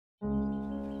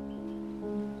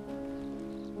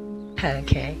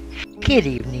Okay. Good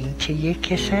evening to you,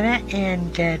 Cassandra,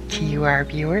 and to you, our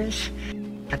viewers.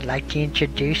 I'd like to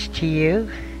introduce to you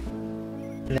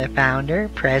the founder,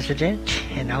 president,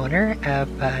 and owner of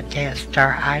Dance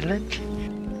Star Island,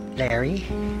 Lari,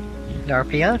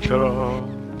 Lorefield. Hello.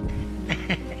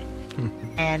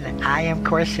 And I, of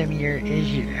course, am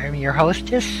your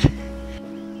hostess,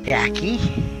 Jackie,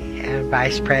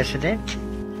 vice president.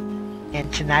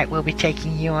 And tonight we'll be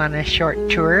taking you on a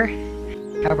short tour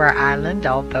of our island,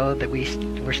 although that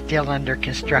we're still under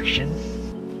construction,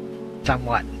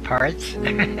 somewhat in parts.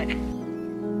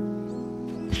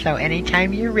 So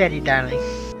anytime you're ready, darling.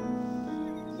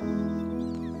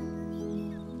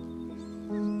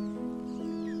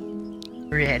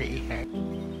 Ready.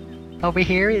 Over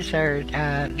here is our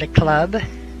the club,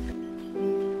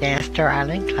 Dance Star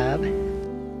Island Club,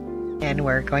 and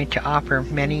we're going to offer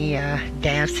many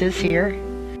dances here,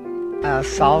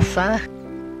 salsa,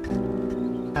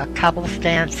 couples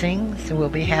dancing. So we'll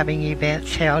be having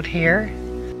events held here.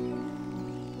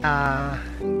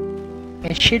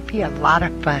 It should be a lot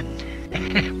of fun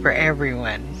for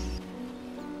everyone.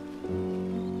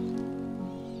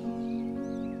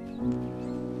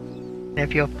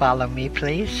 If you'll follow me,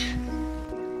 please.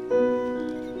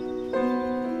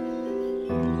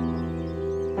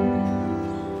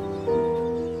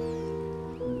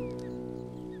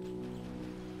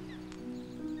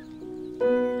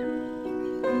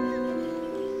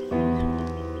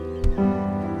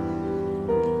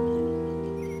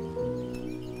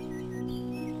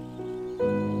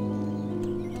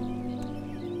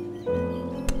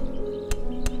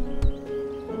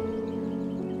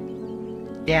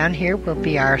 Down here will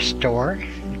be our store,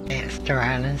 Dance Star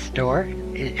Island store.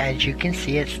 As you can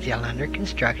see, it's still under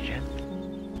construction.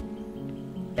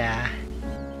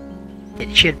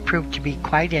 It should prove to be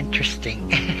quite interesting,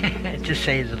 to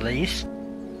say the least.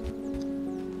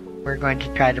 We're going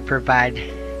to try to provide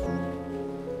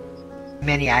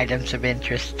many items of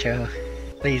interest to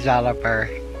please all of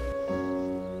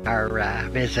our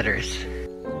visitors.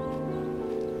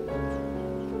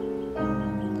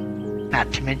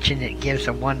 Not to mention it gives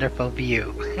a wonderful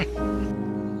view.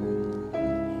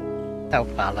 So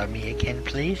follow me again,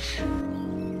 please.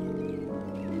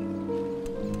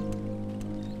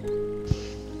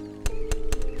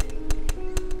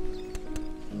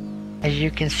 As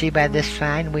you can see by this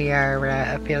sign, we are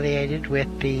affiliated with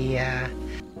the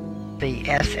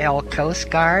SL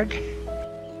Coast Guard.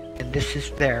 And this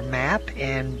is their map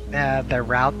and the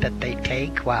route that they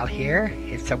take while here.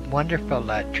 It's a wonderful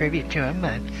tribute to them,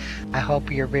 and I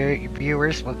hope your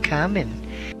viewers will come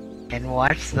and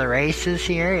watch the races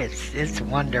here. It's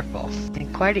wonderful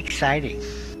and quite exciting.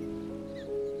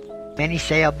 Many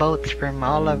sailboats from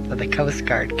all of the Coast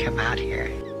Guard come out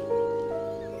here.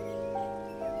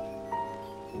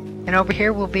 And over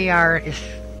here will be our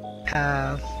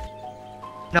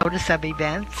notice of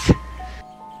events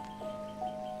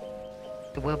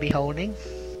that we'll be holding.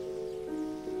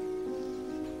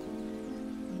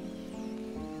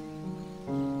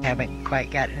 Haven't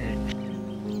quite gotten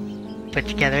it put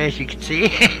together, as you can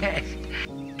see.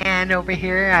 And over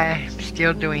here I'm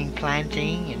still doing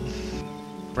planting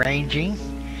and ranging.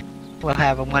 We'll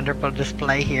have a wonderful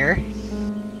display here.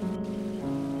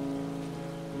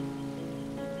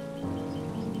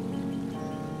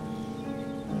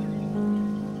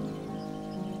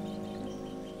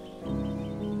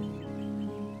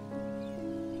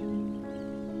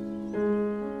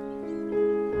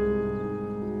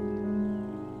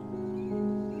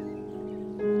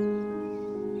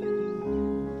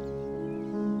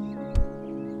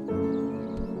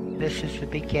 This is the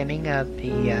beginning of the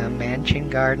mansion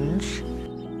gardens,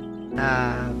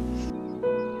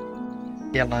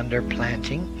 still under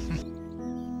planting.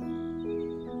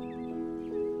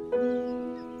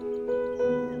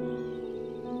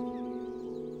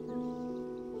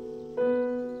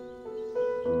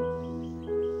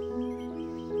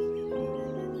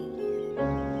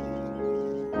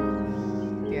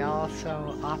 We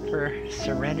also offer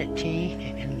serenity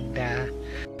and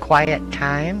quiet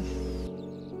time.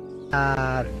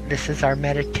 This is our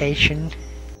meditation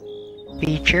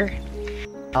feature.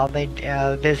 All the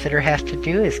visitor has to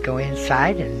do is go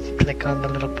inside and click on the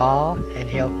little ball, and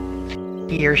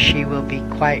he or she will be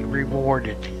quite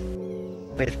rewarded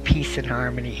with peace and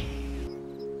harmony.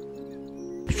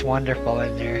 It's wonderful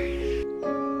in there.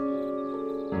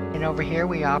 And over here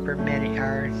we offer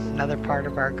another part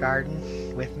of our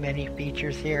garden with many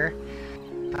features here,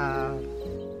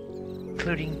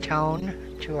 including tone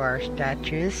to our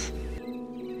statues.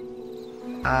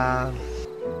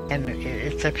 And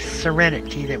it's a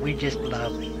serenity that we just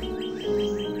love.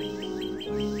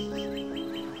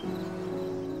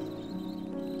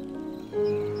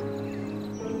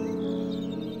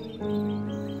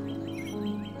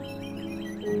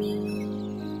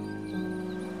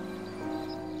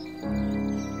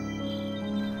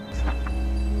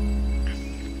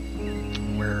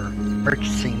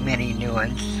 purchasing many new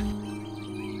ones.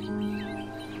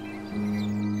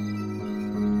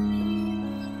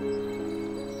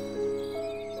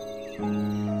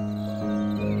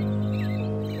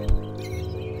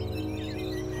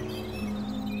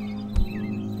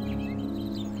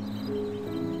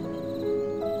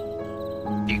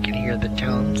 You can hear the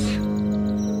tones.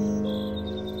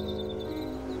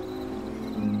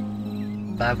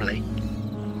 Lovely.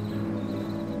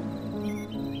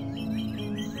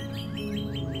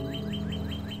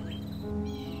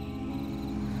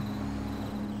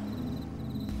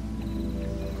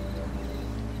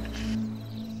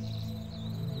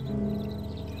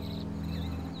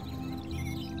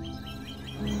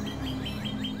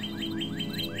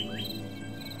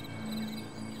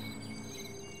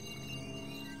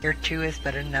 Here too is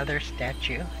but another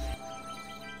statue.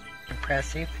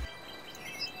 Impressive.